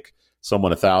feel like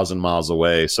someone 1,000 miles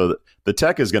away. So the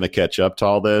tech is going to catch up to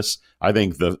all this. I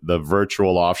think the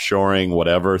virtual offshoring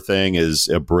whatever thing is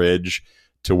a bridge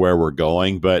to where we're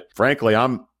going. But frankly,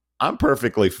 I'm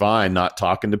perfectly fine not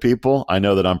talking to people. I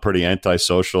know that I'm pretty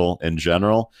antisocial in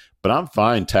general, but I'm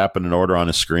fine tapping an order on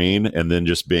a screen and then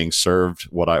just being served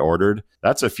what I ordered.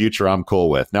 That's a future I'm cool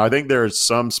with. Now, I think there's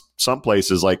some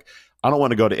places, like I don't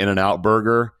want to go to In-N-Out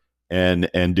Burger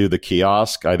and do the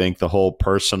kiosk. I think the whole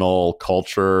personal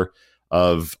culture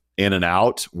of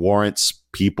In-N-Out warrants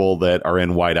people that are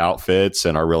in white outfits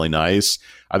and are really nice.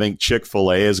 I think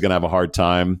Chick-fil-A is going to have a hard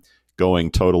time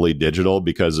going totally digital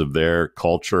because of their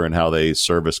culture and how they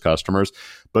service customers.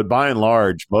 But by and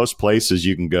large, most places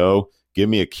you can go, give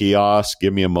me a kiosk,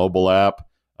 give me a mobile app,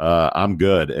 I'm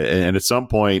good. And at some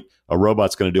point, a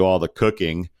robot's going to do all the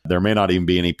cooking. There may not even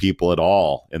be any people at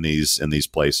all in these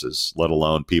places, let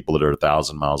alone people that are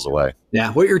 1,000 miles away. Yeah,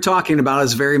 what you're talking about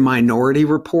is very Minority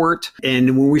Report.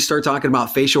 And when we start talking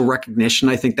about facial recognition,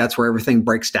 I think that's where everything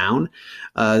breaks down,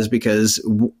 is because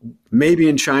maybe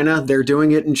in China, they're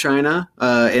doing it in China,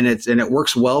 and it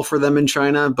works well for them in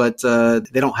China, but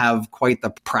they don't have quite the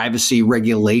privacy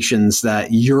regulations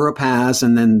that Europe has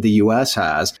and then the US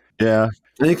has. Yeah.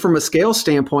 I think from a scale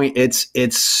standpoint, it's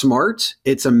smart.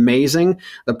 It's amazing.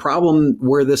 The problem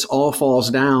where this all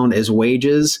falls down is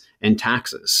wages and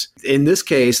taxes. In this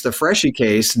case, the Freshie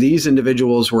case, these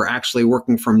individuals were actually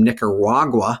working from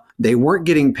Nicaragua. They weren't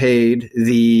getting paid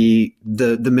the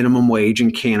minimum wage in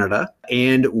Canada.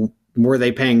 And were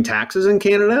they paying taxes in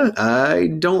Canada? I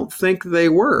don't think they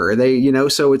were.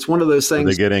 So it's one of those things.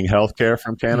 Are they getting health care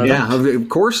from Canada? Yeah, of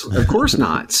course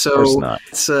not. So of course not.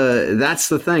 That's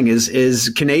the thing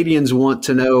is Canadians want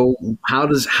to know how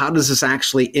does this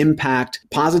actually impact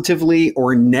positively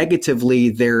or negatively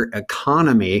their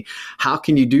economy? How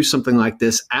can you do something like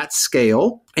this at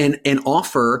scale and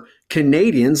offer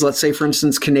Canadians, let's say, for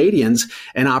instance, Canadians,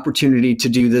 an opportunity to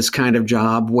do this kind of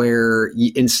job where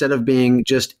instead of being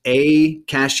just a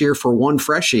cashier for one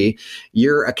Freshie,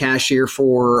 you're a cashier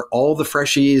for all the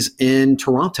Freshies in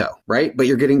Toronto, right? But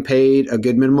you're getting paid a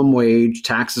good minimum wage,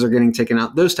 taxes are getting taken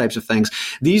out, those types of things.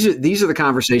 These are the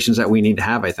conversations that we need to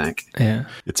have, I think. Yeah.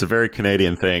 It's a very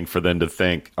Canadian thing for them to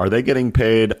think, are they getting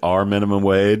paid our minimum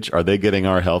wage? Are they getting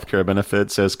our healthcare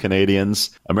benefits as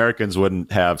Canadians? Americans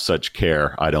wouldn't have such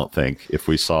care, I don't think, if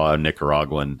we saw a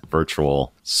Nicaraguan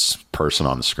virtual person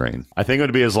on the screen. I think it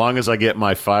would be as long as I get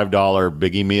my $5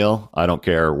 biggie meal, I don't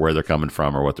care where they're coming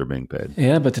from or what they're being paid.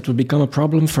 Yeah, but it will become a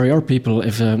problem for your people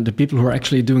if the people who are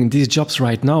actually doing these jobs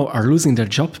right now are losing their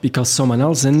job because someone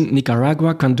else in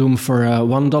Nicaragua can do them for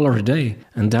 $1 a day.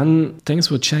 And then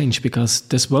things will change because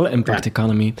this will impact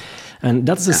economy. And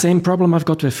that's the same problem I've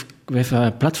got with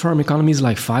platform economies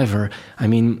like Fiverr. I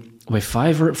mean, with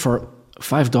Fiverr, for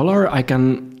 $5, I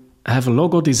can have a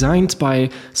logo designed by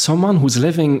someone who's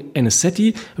living in a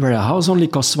city where a house only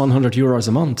costs €100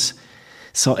 a month.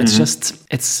 So it's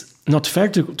it's not fair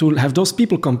to have those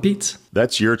people compete.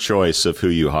 That's your choice of who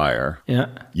you hire. Yeah.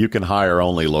 You can hire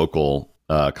only local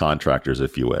contractors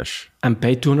if you wish. And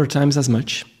pay 200 times as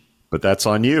much. But that's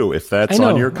on you. If that's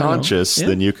on your conscience,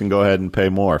 then you can go ahead and pay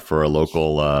more for a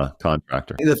local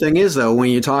contractor. The thing is, though, when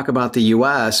you talk about the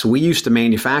U.S., we used to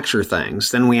manufacture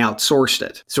things, then we outsourced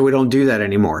it. So we don't do that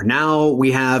anymore. Now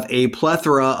we have a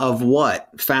plethora of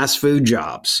fast food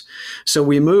jobs. So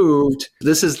we moved.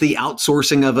 This is the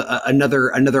outsourcing of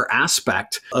another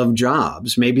aspect of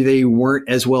jobs. Maybe they weren't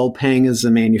as well paying as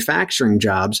the manufacturing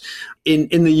jobs.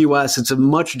 In the U.S., it's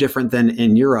much different than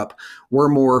in Europe. We're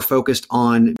more focused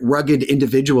on rugged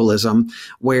individualism,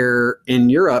 where in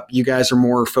Europe, you guys are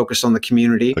more focused on the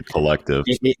community. The collective.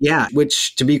 Yeah,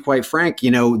 which, to be quite frank,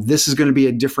 this is going to be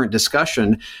a different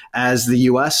discussion as the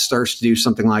U.S. starts to do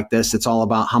something like this. It's all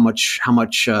about how much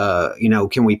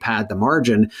can we pad the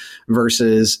margin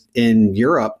versus in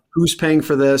Europe, who's paying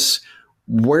for this?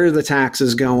 Where are the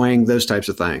taxes going? Those types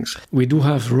of things. We do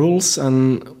have rules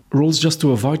just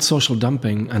to avoid social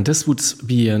dumping, and this would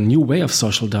be a new way of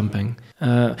social dumping.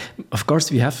 Of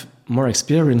course, we have more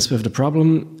experience with the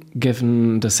problem,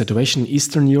 given the situation in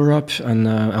Eastern Europe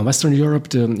and Western Europe,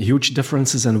 the huge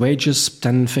differences in wages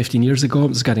 10, 15 years ago.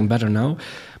 It's getting better now.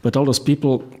 But all those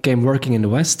people came working in the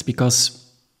West because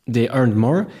they earned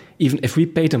more, even if we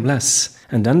paid them less.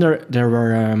 And then there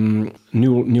were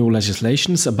new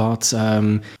legislations about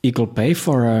equal pay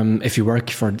for if you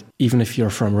work even if you're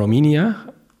from Romania.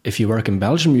 If you work in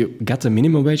Belgium, you get the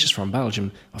minimum wages from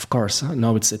Belgium, of course.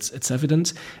 Now it's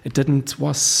evident. It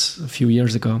was a few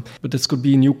years ago. But this could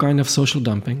be a new kind of social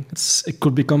dumping. It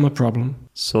could become a problem.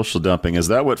 Social dumping. Is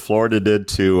that what Florida did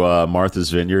to Martha's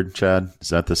Vineyard, Chad? Is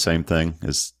that the same thing?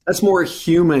 That's more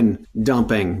human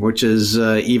dumping, which is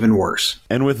even worse.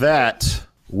 And with that,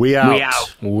 we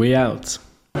out. We out.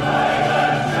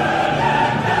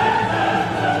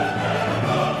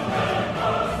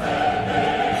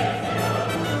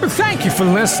 Thank you for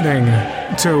listening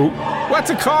to, what's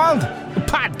it called? A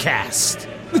podcast.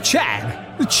 The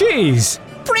Chad. The Cheese.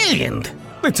 Brilliant.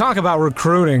 They talk about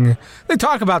recruiting. They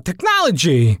talk about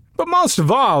technology. But most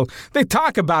of all, they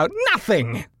talk about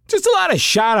nothing. Just a lot of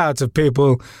shout-outs of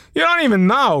people you don't even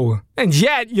know. And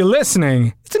yet you're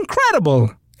listening. It's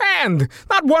incredible. And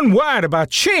not one word about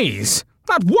cheese.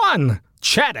 Not one.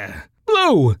 Cheddar.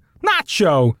 Blue.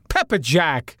 Nacho, pepper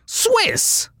jack,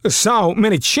 Swiss. So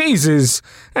many cheeses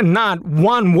and not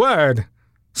one word.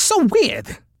 So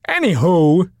weird.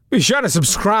 Anywho, be sure to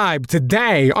subscribe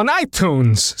today on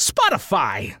iTunes,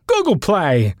 Spotify, Google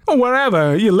Play, or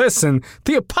wherever you listen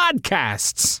to your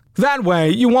podcasts. That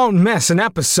way you won't miss an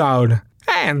episode.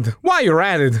 And while you're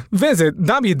at it, visit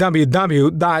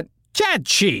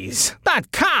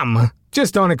www.chadcheese.com.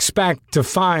 Just don't expect to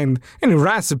find any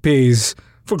recipes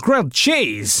for grilled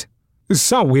cheese. It's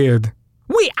so weird.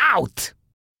 We out!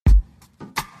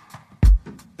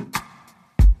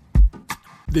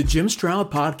 The Jim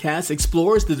Stroud Podcast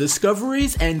explores the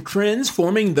discoveries and trends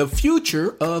forming the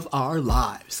future of our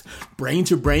lives.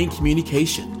 Brain-to-brain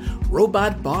communication,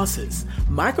 robot bosses,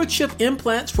 microchip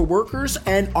implants for workers,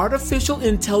 and artificial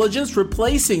intelligence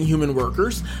replacing human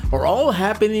workers are all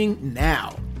happening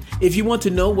now. If you want to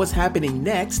know what's happening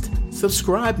next,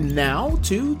 subscribe now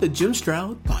to the Jim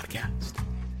Stroud Podcast.